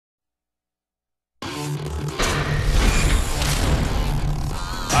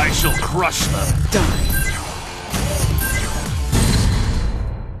I shall crush them. Die.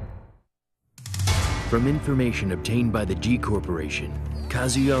 From information obtained by the G Corporation,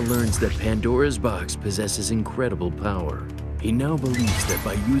 Kazuya learns that Pandora's box possesses incredible power. He now believes that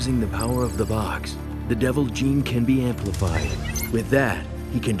by using the power of the box, the devil gene can be amplified. With that,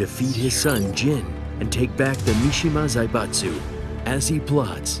 he can defeat his son Jin and take back the Mishima Zaibatsu. As he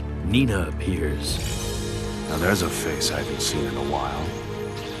plots, Nina appears. Now there's a face I haven't seen in a while.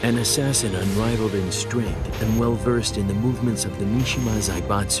 An assassin unrivaled in strength and well-versed in the movements of the Mishima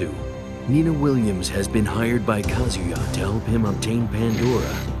Zaibatsu, Nina Williams has been hired by Kazuya to help him obtain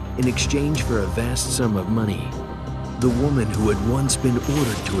Pandora in exchange for a vast sum of money. The woman who had once been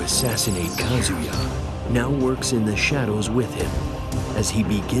ordered to assassinate Kazuya now works in the shadows with him as he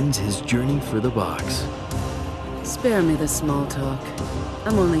begins his journey for the box. Spare me the small talk.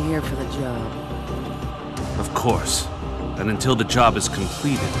 I'm only here for the job. Of course. And until the job is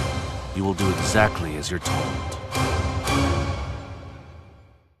completed, you will do exactly as you're told.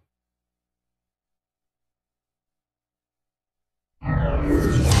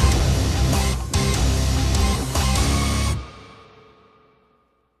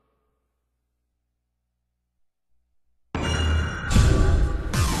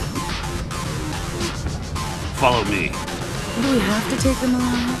 Follow me. Do we have to take them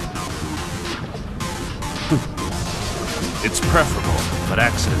alive? It's preferable, but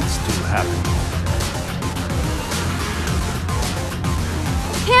accidents do happen.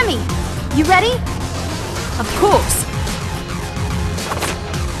 Hammy, you ready? Of course.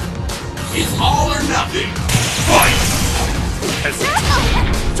 It's all or nothing. Fight!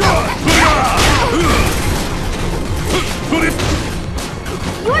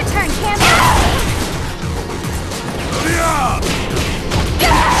 Your turn, Hammy.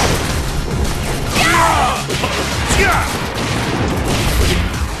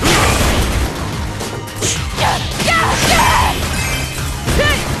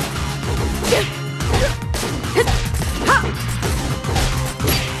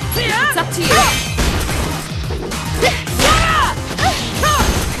 It's up to you.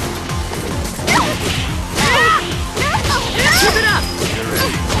 Keep it up.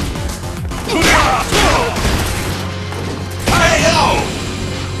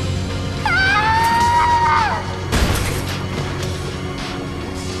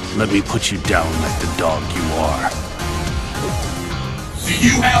 Let me put you down like the dog you are. Do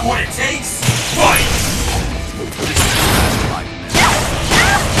you have what it takes? Fight! This is my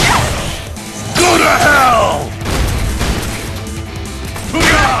Go to hell!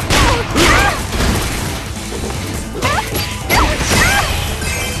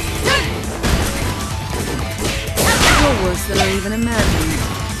 You're worse than I even imagined.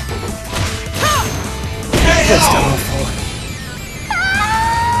 That's awful.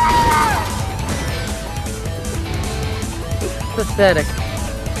 Pathetic.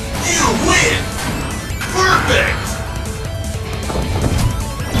 You win! Perfect!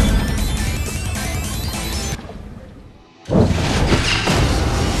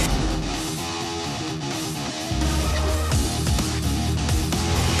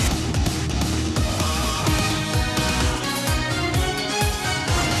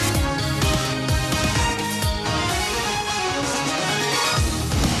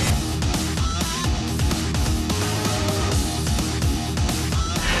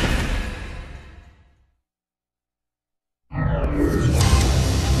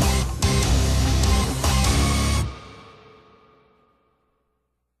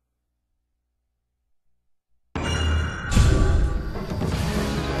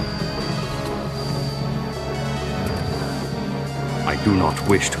 I do not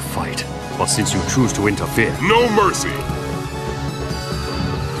wish to fight, but since you choose to interfere... No mercy!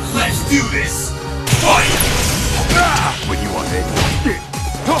 Let's do this! Fight! When you are ready.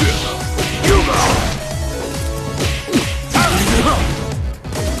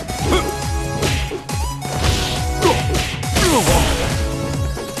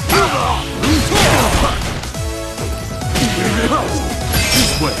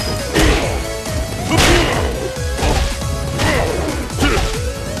 This way.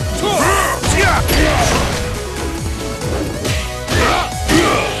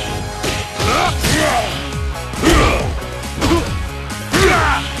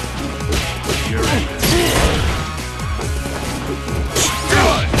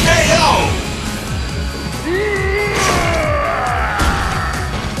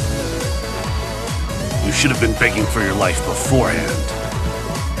 You should have been begging for your life beforehand.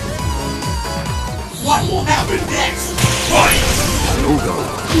 What will happen next? Fight!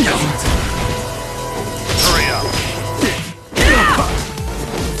 Hurry up.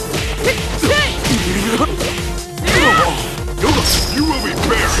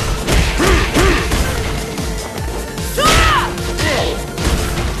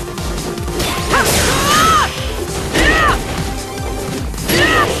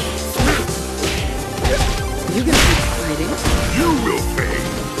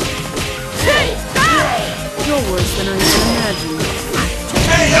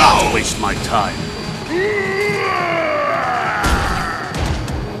 waste my time.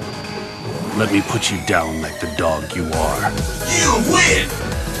 Let me put you down like the dog you are. You win!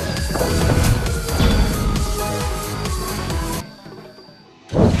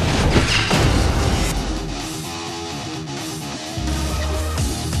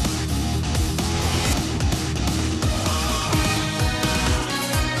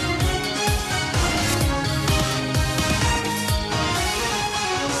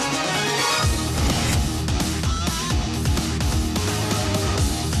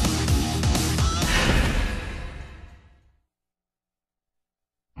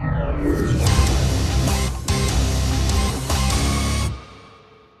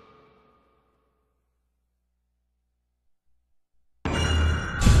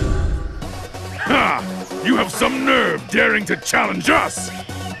 You have some nerve daring to challenge us!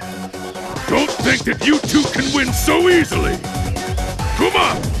 Don't think that you two can win so easily! Come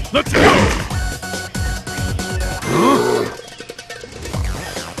on, let's go!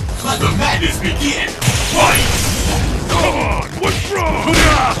 Let the madness begin! Fight! Come on, what's wrong?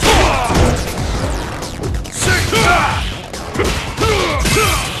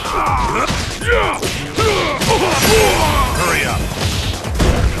 Hurry up.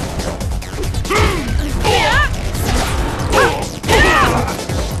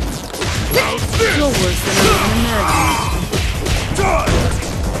 You're worse than I can imagine.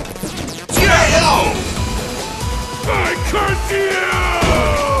 KO! I curse you!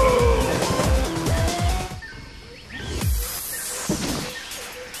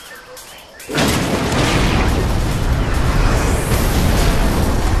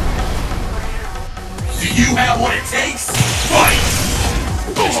 Do you have what it takes? Fight!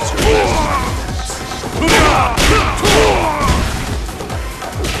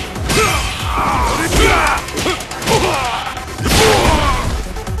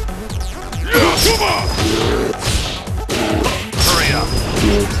 Hurry up.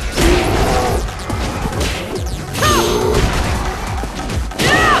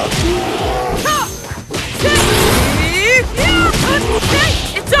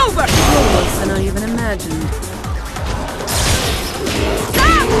 It's over! You're worse than I even imagined.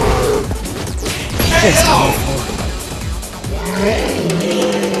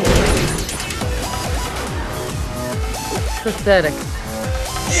 Pathetic.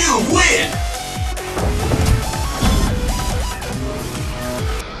 You win!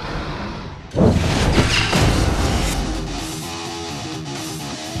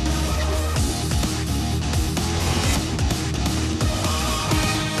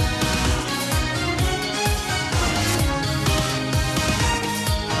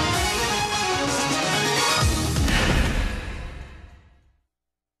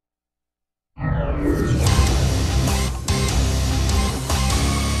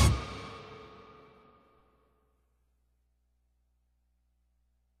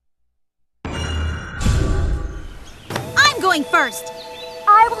 Going first.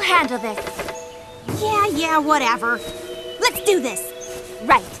 I will handle this. Yeah, whatever. Let's do this.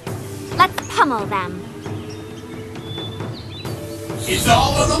 Right. Let's pummel them. It's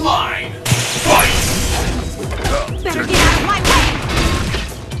all on the line! Fight! Better get out of my way.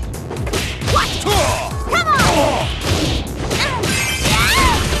 What? Come on!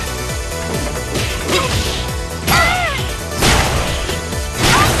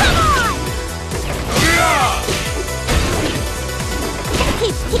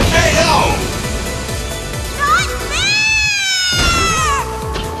 KO! Not fair!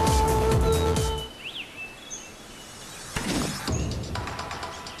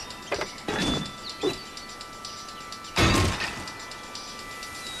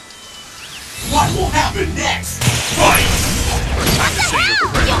 What will happen next? Fight! What the hell?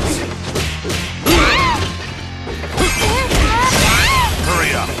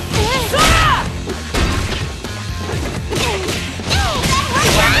 Hurry up.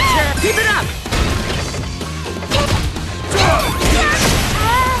 Keep it up!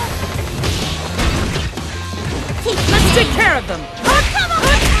 Let's take care of them!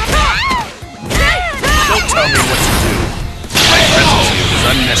 Don't tell me what to do. My presence here is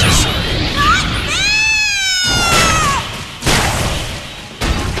unnecessary.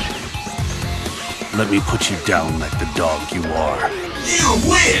 Let me put you down like the dog you are. You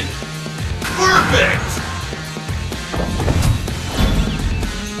win! Perfect!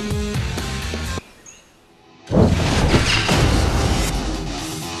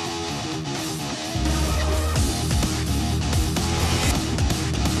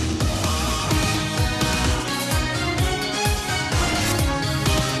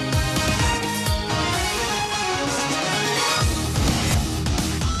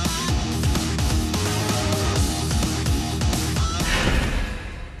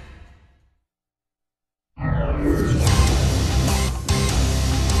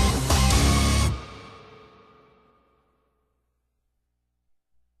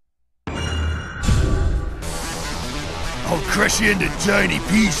 I'll crush you into tiny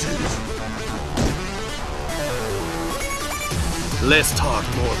pieces. Less talk,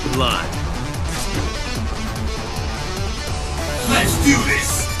 more blood. Let's do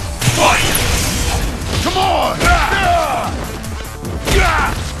this! Fight! Come on!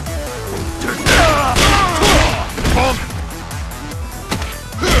 Punk!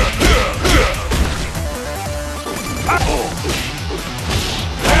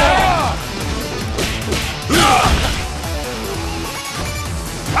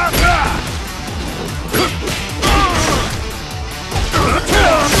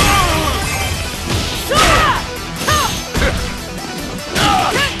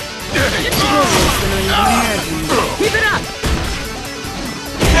 Keep it up!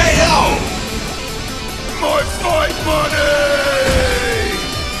 KO! My fight money!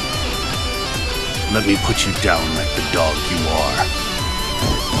 Let me put you down like the dog you are.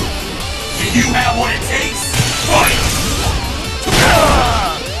 Do you have what it takes? Fight!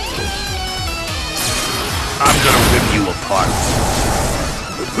 I'm gonna rip you apart.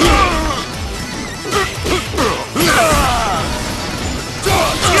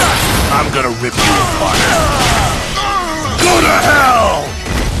 I'm gonna rip you apart. Go to hell!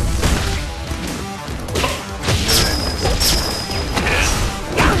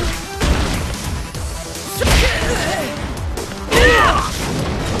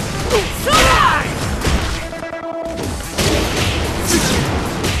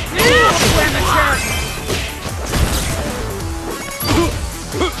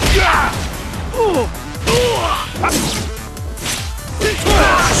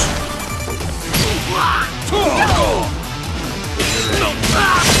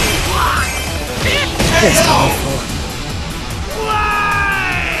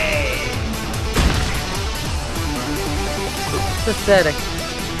 Pathetic.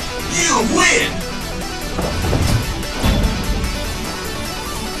 You win!